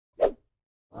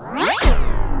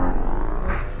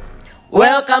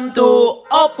Welcome to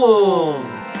Opung.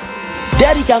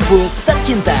 Dari kampus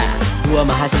tercinta, dua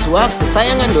mahasiswa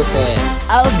kesayangan dosen,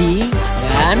 Aldi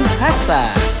dan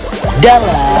Hasan.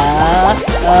 dalam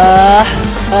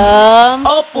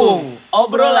Opung,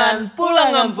 obrolan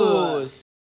pulang ngampus.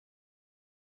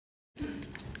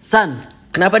 San,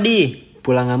 Kenapa di?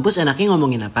 pulang ngampus enaknya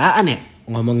ngomongin apaan ya?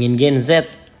 Ngomongin Gen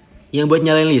Z? Yang buat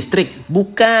nyalain listrik?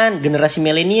 Bukan, generasi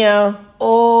milenial.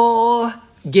 Oh,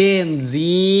 Gen Z.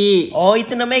 Oh,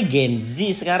 itu namanya Gen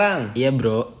Z sekarang. Iya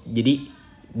bro, jadi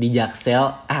di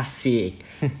Jaksel asik.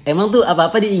 Emang tuh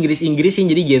apa-apa di Inggris-Inggrisin,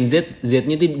 jadi Gen Z,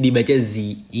 Z-nya tuh dibaca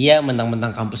Z. Iya,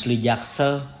 mentang-mentang kampus lu di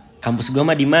Jaksel. Kampus gua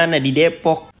mah di mana? Di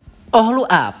Depok. Oh lu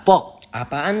Apok,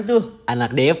 Apaan tuh?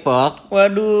 anak Depok.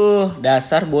 Waduh,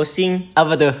 dasar bosing.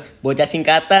 Apa tuh? Bocah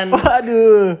singkatan.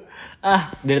 Waduh.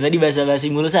 Dari tadi basa-basi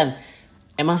mulusan.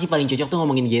 Emang sih paling cocok tuh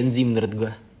ngomongin Gen Z menurut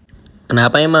gua.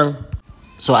 Kenapa emang?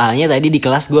 Soalnya tadi di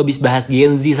kelas gua habis bahas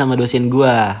Gen Z sama dosen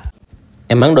gua.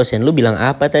 Emang dosen lu bilang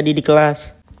apa tadi di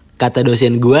kelas? Kata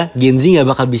dosen gua, Gen Z gak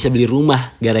bakal bisa beli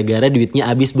rumah gara-gara duitnya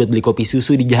habis buat beli kopi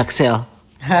susu di Jaksel.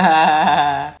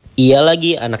 Iya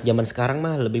lagi, anak zaman sekarang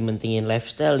mah lebih mentingin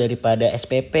lifestyle daripada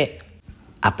SPP.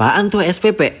 Apaan tuh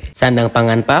SPP? Sandang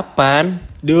pangan papan.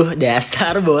 Duh,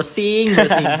 dasar bosing.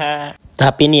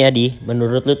 Tapi nih ya Di,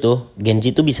 menurut lu tuh Gen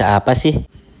Z tuh bisa apa sih?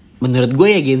 Menurut gue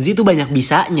ya Gen Z tuh banyak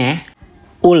bisanya.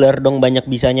 Ular dong banyak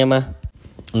bisanya mah.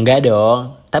 Enggak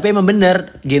dong. Tapi emang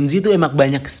bener, Gen Z tuh emang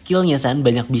banyak skillnya San,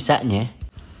 banyak bisanya.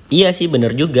 Iya sih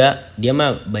bener juga. Dia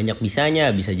mah banyak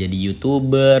bisanya. Bisa jadi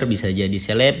YouTuber, bisa jadi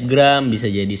selebgram, bisa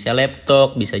jadi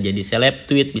selebtalk, bisa jadi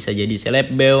selebtweet, bisa jadi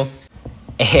selebbeo.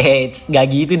 Gak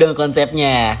gitu dong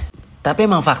konsepnya. Tapi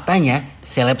emang faktanya,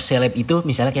 seleb-seleb itu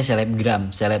misalnya kayak selebgram,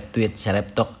 selebtweet,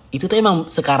 selebtalk, itu tuh emang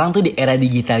sekarang tuh di era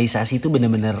digitalisasi tuh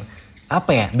bener-bener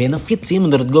apa ya, benefit sih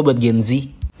menurut gue buat Gen Z.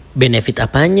 Benefit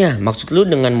apanya? Maksud lu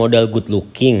dengan modal good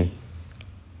looking?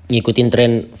 Ngikutin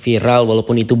tren viral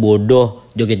walaupun itu bodoh.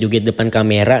 Joget-joget depan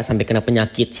kamera sampai kena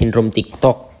penyakit sindrom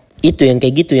TikTok. Itu yang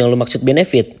kayak gitu yang lu maksud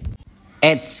benefit?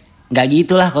 Gak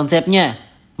gitulah konsepnya.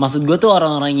 Maksud gue tuh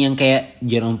orang-orang yang kayak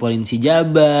Jerome Pauline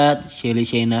Sijabat, Shelly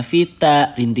Shayna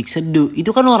Vita, Rintik Seduh.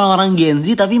 Itu kan orang-orang Gen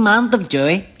Z tapi mantep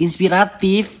coy,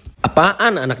 inspiratif.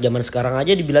 Apaan anak zaman sekarang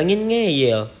aja dibilangin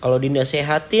ngeyel. Kalau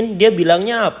dinasehatin dia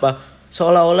bilangnya apa?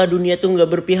 Seolah-olah dunia tuh gak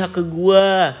berpihak ke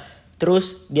gua.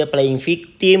 Terus dia playing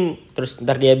victim. Terus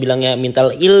ntar dia bilangnya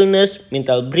mental illness,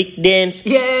 mental breakdance.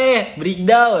 Yeah,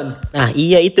 breakdown. Nah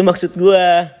iya itu maksud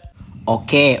gua.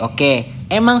 Oke.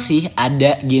 Emang sih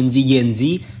ada Gen Z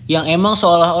yang emang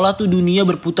seolah-olah tuh dunia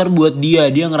berputar buat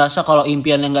dia. Dia ngerasa kalau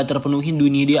impian yang gak terpenuhin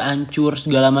dunia dia hancur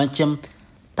segala macem.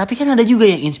 Tapi kan ada juga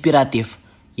yang inspiratif,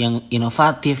 yang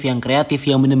inovatif, yang kreatif,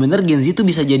 yang bener-bener Gen Z tuh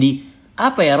bisa jadi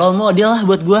apa ya, role model lah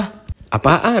buat gua.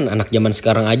 Apaan anak zaman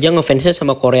sekarang aja ngefansnya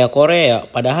sama Korea.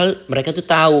 Padahal mereka tuh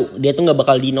tahu dia tuh gak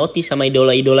bakal dinotis sama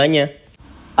idola-idolanya.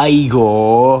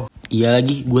 Aigo. Iya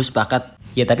lagi, gue sepakat.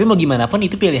 Ya tapi mau gimana pun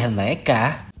itu pilihan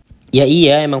mereka. Ya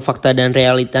iya emang fakta dan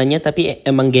realitanya. Tapi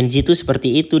emang Gen Z tuh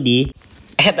seperti itu Di.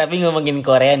 Tapi ngomongin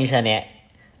Korea nih San ya.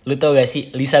 Lu tau gak sih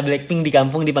Lisa Blackpink di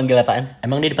kampung dipanggil apaan?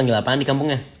 Emang dia dipanggil apaan di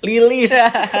kampungnya? Lilis.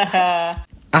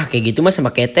 Kayak gitu mah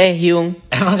sama kayak Taehyung.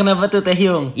 Emang kenapa tuh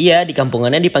Taehyung? Iya di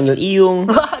kampungannya dipanggil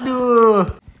Iyung. Waduh.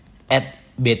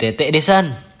 BTT deh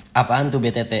San. Apaan tuh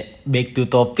BTT? Back to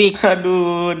topic.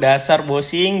 Aduh dasar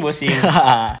bosing.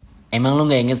 Emang lu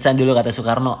gak inget San dulu kata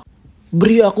Soekarno?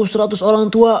 Beri aku 100 orang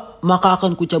tua, maka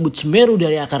akan kucabut Semeru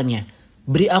dari akarnya.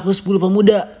 Beri aku 10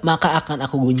 pemuda, maka akan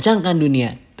aku guncangkan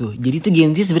dunia. Tuh, jadi tuh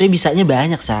Gen Z sebenarnya bisanya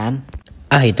banyak San.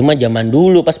 Itu mah zaman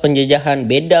dulu pas penjajahan.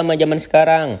 Beda sama zaman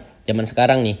sekarang. Zaman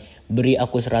sekarang nih, beri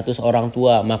aku 100 orang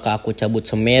tua, maka aku cabut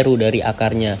Semeru dari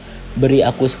akarnya. Beri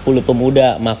aku 10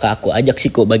 pemuda, maka aku ajak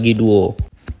Siko bagi duo.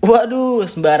 Waduh,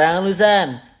 sembarangan lu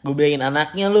San. Gue bilangin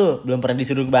anaknya lu, belum pernah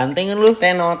disuruh kebantengan lu.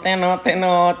 Tenot,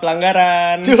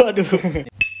 pelanggaran. Aduh.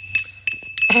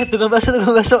 Tukang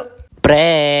bakso.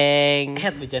 Prank.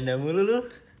 Bercanda mulu lu.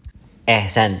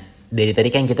 San, dari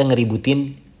tadi kan kita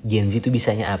ngeributin Gen Z itu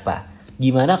bisanya apa.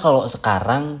 Gimana kalau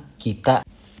sekarang kita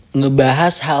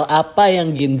ngebahas hal apa yang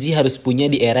Gen Z harus punya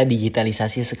di era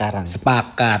digitalisasi sekarang?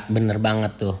 Sepakat, bener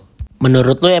banget tuh.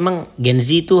 Menurut lu emang Gen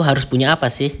Z tuh harus punya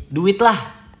apa sih? Duit lah,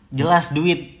 jelas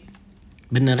duit.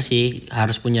 Bener sih,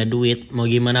 harus punya duit. Mau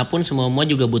gimana pun semua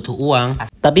juga butuh uang.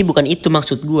 Tapi bukan itu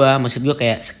maksud gua. Maksud gua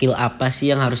kayak skill apa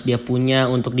sih yang harus dia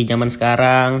punya untuk di zaman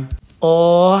sekarang.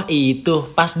 Oh itu,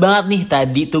 pas banget nih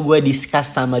tadi tuh gue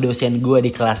discuss sama dosen gue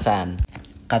di kelasan.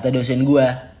 Kata dosen gue,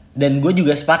 dan gue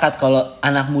juga sepakat kalau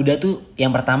anak muda tuh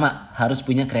yang pertama harus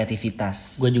punya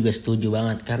kreativitas. Gue juga setuju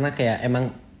banget. Karena kayak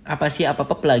emang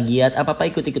apa-apa plagiat, apa-apa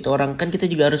ikut-ikut orang. Kan kita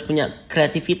juga harus punya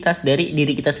kreativitas dari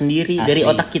diri kita sendiri, dari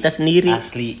Asli. otak kita sendiri.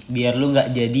 Asli, biar lu nggak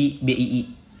jadi BII,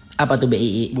 Apa tuh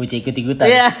BII? bocah ikut-ikutan.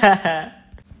 Iya.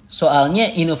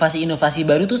 Soalnya inovasi-inovasi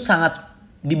baru tuh sangat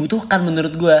dibutuhkan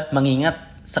menurut gua, mengingat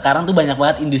sekarang tuh banyak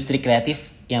banget industri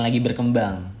kreatif yang lagi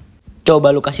berkembang.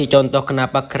 Coba lu kasih contoh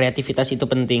kenapa kreativitas itu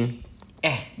penting.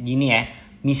 Gini ya,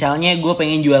 misalnya gue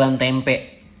pengen jualan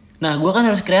tempe. Nah, gue kan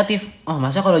harus kreatif. Oh,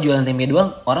 masa kalau jualan tempe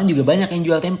doang, orang juga banyak yang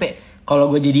jual tempe. Kalau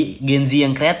gue jadi Gen Z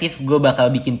yang kreatif, gue bakal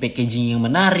bikin packaging yang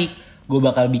menarik, gue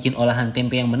bakal bikin olahan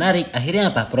tempe yang menarik. Akhirnya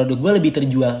apa? Produk gue lebih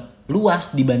terjual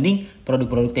luas dibanding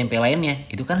produk-produk tempe lainnya.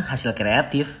 Itu kan hasil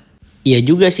kreatif. Iya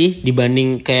juga sih,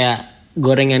 dibanding kayak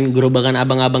gorengan gerobakan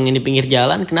abang-abang yang di pinggir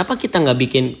jalan, kenapa kita nggak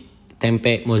bikin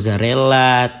tempe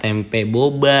mozzarella, tempe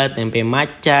boba, tempe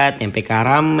maca, tempe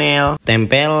karamel,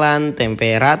 tempelan,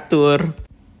 temperatur.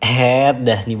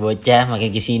 Dah nih bocah makin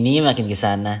kesini makin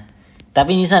kesana.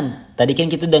 Tapi Nisan, tadi kan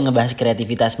kita udah ngebahas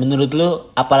kreativitas. Menurut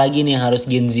lu apalagi nih yang harus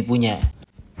Gen Z punya?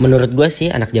 Menurut gue sih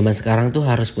anak zaman sekarang tuh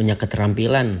harus punya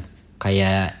keterampilan.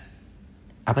 Kayak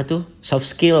apa tuh? Soft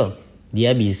skill.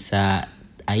 Dia bisa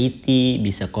IT,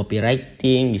 bisa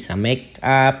copywriting, bisa make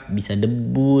up, bisa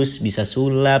debus, bisa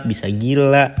sulap, bisa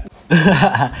gila.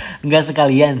 Enggak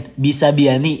sekalian, bisa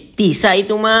Biani. Bisa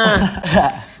itu mah.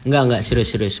 Enggak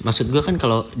serius. Maksud gue kan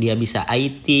kalau dia bisa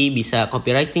IT, bisa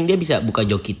copywriting, dia bisa buka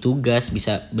joki tugas,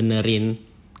 bisa benerin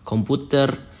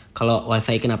komputer. Kalau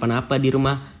wifi kenapa-napa di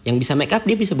rumah, yang bisa make up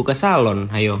dia bisa buka salon,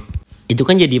 ayo. Itu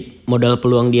kan jadi modal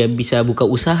peluang dia bisa buka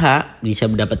usaha,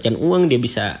 bisa mendapatkan uang, dia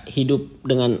bisa hidup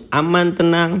dengan aman,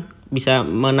 tenang, bisa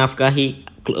menafkahi.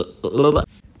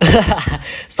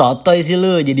 Sotoy sih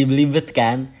lu, jadi belibet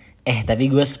kan.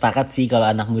 Tapi gue sepakat sih kalau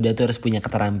anak muda tuh harus punya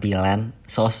keterampilan,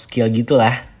 soft skill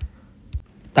gitulah.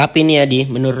 Tapi nih Adi,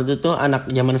 menurut lu tuh anak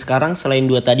zaman sekarang selain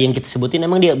dua tadi yang kita sebutin,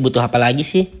 emang dia butuh apa lagi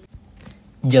sih?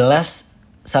 Jelas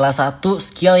salah satu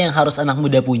skill yang harus anak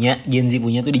muda punya, Gen Z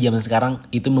punya tuh di zaman sekarang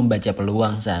itu membaca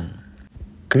peluang, San.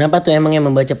 Kenapa tuh emangnya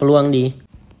membaca peluang, Di?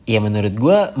 Ya menurut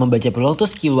gue membaca peluang tuh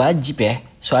skill wajib ya.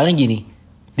 Soalnya gini,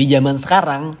 di zaman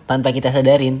sekarang tanpa kita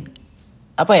sadarin,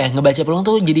 ngebaca peluang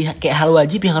tuh jadi kayak hal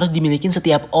wajib yang harus dimiliki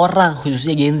setiap orang,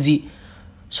 khususnya Gen Z.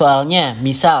 Soalnya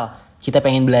misal kita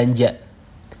pengen belanja,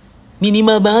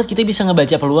 minimal banget kita bisa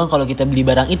ngebaca peluang kalau kita beli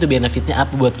barang itu benefitnya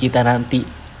apa buat kita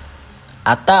nanti.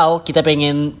 Atau kita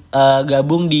pengen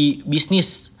gabung di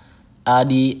bisnis,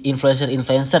 di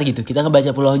influencer gitu, kita ngebaca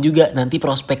peluang juga nanti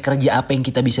prospek kerja apa yang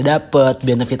kita bisa dapat,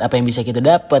 benefit apa yang bisa kita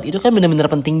dapat. Itu kan benar-benar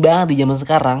penting banget di zaman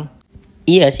sekarang.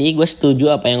 Iya sih, gue setuju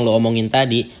apa yang lo omongin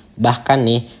tadi. Bahkan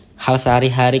nih, hal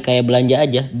sehari-hari kayak belanja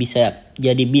aja bisa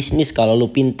jadi bisnis kalau lo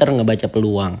pinter ngebaca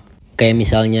peluang. Kayak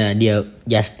misalnya dia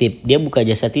just tip, dia buka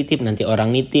jasa titip, nanti orang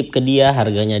nitip ke dia,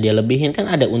 harganya dia lebihin, kan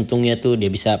ada untungnya tuh. Dia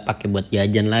bisa pakai buat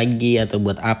jajan lagi atau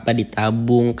buat apa,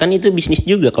 ditabung. Kan itu bisnis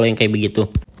juga kalau yang kayak begitu.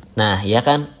 Nah ya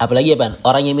kan, apalagi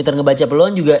orang yang pintar ngebaca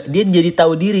peluang juga dia jadi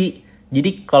tahu diri.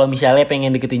 Jadi kalau misalnya pengen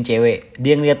deketin cewek,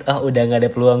 dia ngeliat udah nggak ada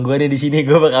peluang gue nih di sini,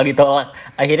 gue bakal ditolak.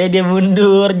 Akhirnya dia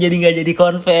mundur, jadi nggak jadi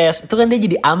confess. Itu kan dia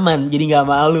jadi aman, jadi nggak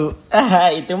malu.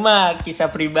 Itu mah kisah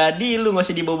pribadi, lu nggak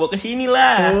usah dibawa ke sini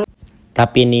lah.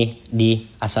 Tapi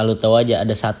nih, asal lu tahu aja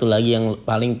ada satu lagi yang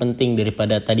paling penting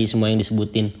daripada tadi semua yang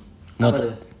disebutin. Apa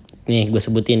tuh? Nih gue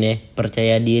sebutin ya,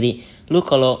 percaya diri. Lu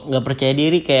kalau nggak percaya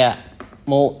diri kayak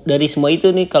mau dari semua itu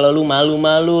nih, kalau lu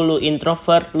malu-malu, lu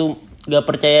introvert, lu nggak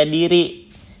percaya diri,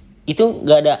 itu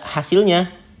nggak ada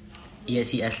hasilnya. Iya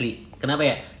sih asli. Kenapa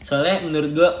ya? Soalnya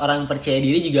menurut gue orang percaya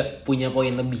diri juga punya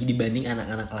poin lebih dibanding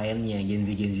anak-anak lainnya, Gen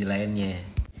Z lainnya.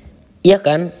 Iya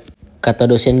kan? Kata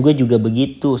dosen gue juga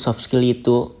begitu, soft skill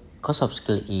itu. Kok soft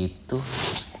skill itu?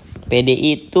 PD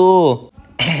itu.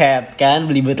 Kan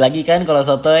belibet lagi kan kalau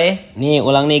sotoy. Nih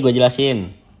ulang nih gue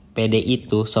jelasin. PD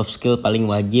itu soft skill paling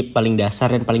wajib, paling dasar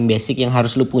dan paling basic yang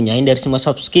harus lu punyain dari semua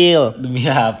soft skill. Demi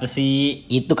apa sih?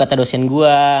 Itu kata dosen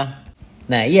gue.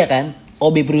 Nah iya kan,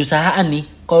 OB perusahaan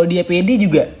nih, kalau dia PD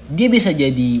juga, dia bisa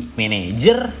jadi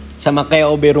manajer. Sama kayak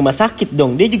OB rumah sakit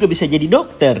dong, dia juga bisa jadi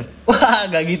dokter. Wah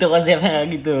gak gitu konsepnya, gak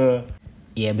gitu.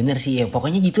 Iya bener sih ya,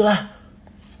 pokoknya gitulah.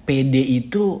 PD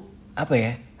itu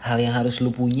hal yang harus lu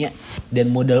punya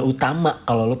dan modal utama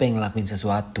kalau lu pengen ngelakuin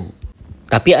sesuatu.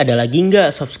 Tapi ada lagi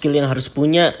nggak soft skill yang harus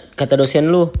punya kata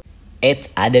dosen lu?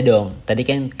 Ada dong. Tadi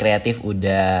kan kreatif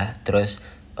udah, terus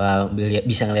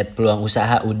bisa ngeliat peluang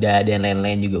usaha udah, dan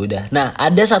lain-lain juga udah. Nah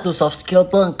ada satu soft skill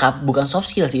pelengkap, bukan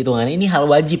soft skill sih hitungannya, ini hal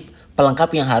wajib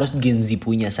pelengkap yang harus Gen Z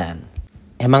punya, San.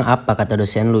 Emang apa kata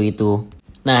dosen lu itu?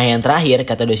 Nah yang terakhir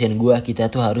kata dosen gue, kita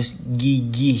tuh harus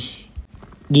gigih.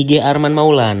 Gigi Arman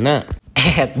Maulana?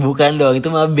 Bukan dong,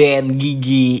 itu mah band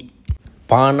Gigi.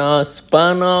 Panas.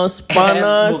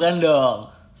 Bukan dong.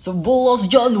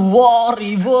 11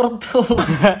 Januari bertuh.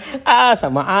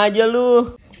 Sama aja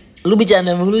lu. Lu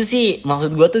bercanda mulu sih.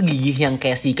 Maksud gue tuh gigih yang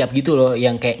kayak sikap gitu loh.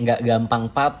 Yang kayak gak gampang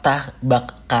patah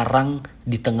bak karang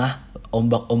di tengah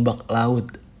ombak-ombak laut.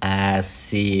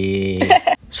 Asik.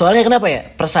 Soalnya kenapa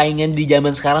ya? Persaingan di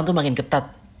zaman sekarang tuh makin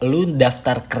ketat. Lu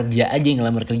daftar kerja aja,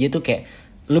 ngelamar kerja tuh kayak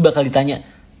lu bakal ditanya,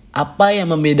 apa yang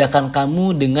membedakan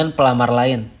kamu dengan pelamar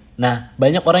lain? Nah,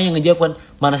 banyak orang yang ngejawab kan,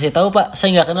 mana saya tahu pak,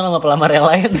 saya gak kenal sama pelamar yang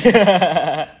lain.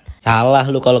 Salah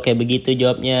lu kalau kayak begitu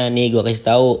jawabnya. Nih gue kasih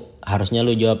tahu, harusnya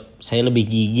lu jawab, saya lebih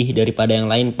gigih daripada yang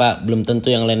lain pak. Belum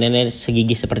tentu yang lain-lain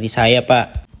segigih seperti saya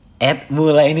pak.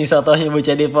 Mulai nih sotohnya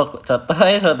bocah Depok.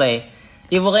 Sotoy.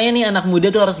 Ya pokoknya nih anak muda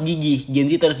tuh harus gigih. Gen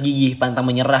Z harus gigih, pantang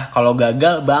menyerah. Kalau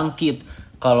gagal bangkit.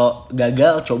 Kalau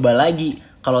gagal coba lagi.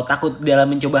 Kalau takut dalam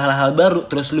mencoba hal-hal baru,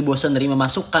 terus lu bosan nerima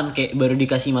masukan, kayak baru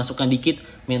dikasih masukan dikit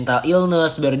mental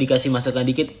illness, baru dikasih masukan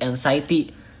dikit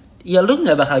anxiety, ya lu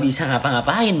gak bakal bisa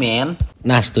ngapa-ngapain, men.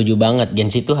 Nah setuju banget,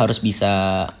 Gen Z tuh harus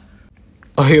bisa.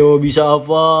 Ayo bisa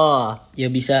apa? Ya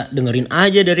bisa dengerin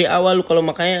aja dari awal lu. Kalau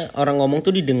makanya orang ngomong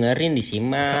tuh didengerin,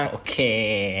 disimak. Oke.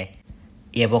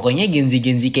 Ya pokoknya Gen Z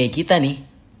kayak kita nih,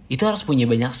 itu harus punya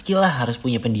banyak skill lah, harus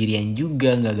punya pendirian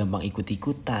juga, gak gampang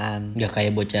ikut-ikutan. Gak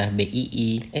kayak bocah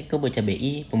BII. Kok bocah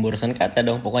BI? Pemborosan kata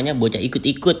dong. Pokoknya bocah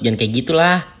ikut-ikut, jangan kayak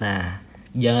gitulah. Nah,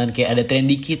 jangan kayak ada tren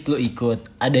dikit lu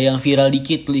ikut, ada yang viral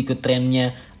dikit lu ikut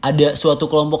trennya, ada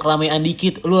suatu kelompok ramean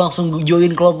dikit lu langsung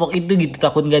join kelompok itu gitu,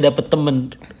 takut gak dapet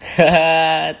temen.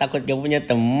 Takut gak punya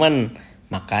temen.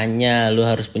 Makanya lu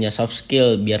harus punya soft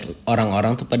skill biar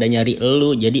orang-orang tuh pada nyari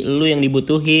lu, jadi lu yang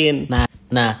dibutuhin.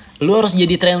 Nah, lu harus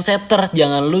jadi trendsetter,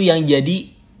 jangan lu yang jadi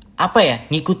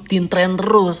ngikutin tren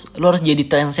terus. Lu harus jadi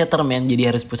trendsetter, men. Jadi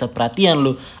harus pusat perhatian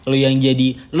lu. Lu yang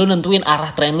jadi, lu nentuin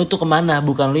arah tren lu tuh kemana,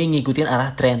 bukan lu yang ngikutin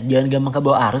arah tren. Jangan gampang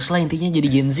kebawa arus lah intinya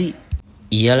jadi Gen Z.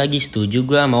 Iya lagi, setuju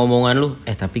gua sama omongan lu.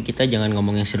 Tapi kita jangan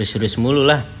ngomong yang serius-serius mulu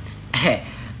lah.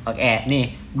 Oke,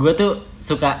 nih, gue tuh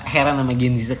suka heran sama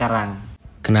Gen Z sekarang.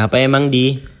 Kenapa emang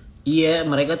Iya,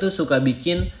 mereka tuh suka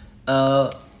bikin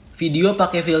video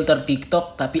pakai filter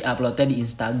TikTok tapi uploadnya di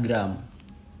Instagram.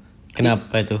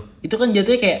 Kenapa itu? Itu kan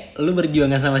jatuhnya kayak lu berjuang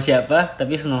gak sama siapa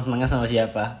tapi senang-senangnya sama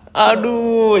siapa.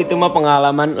 Aduh, itu mah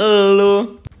pengalaman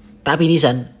lu. Tapi nih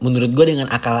San, menurut gue dengan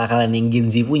akal-akalan yang Gen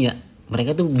Z punya,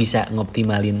 mereka tuh bisa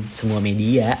ngoptimalin semua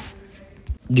media.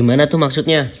 Gimana tuh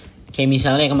maksudnya? Kayak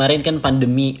misalnya kemarin kan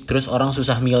pandemi, terus orang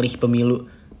susah milih pemilu.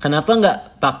 Kenapa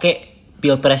nggak pakai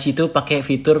pilpres itu pakai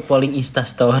fitur polling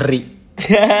Instastory?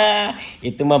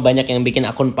 Itu mah banyak yang bikin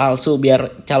akun palsu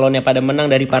biar calonnya pada menang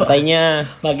dari partainya.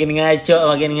 Makin ngaco.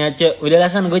 Udah lah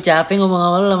San, gue capek ngomong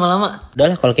sama lu lama-lama.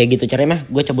 Udahlah kalau kayak gitu caranya mah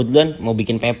gue cabut duluan, mau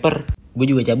bikin paper. Gue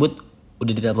juga cabut,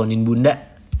 udah diteleponin bunda.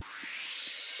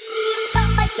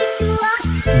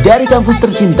 Dari kampus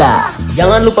tercinta,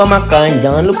 jangan lupa makan,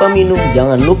 jangan lupa minum,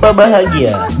 jangan lupa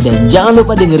bahagia. Dan jangan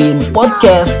lupa dengerin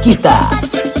podcast kita.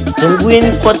 Tungguin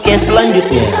podcast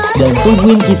selanjutnya. Dan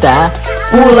tungguin kita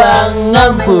pulang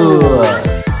ngampus.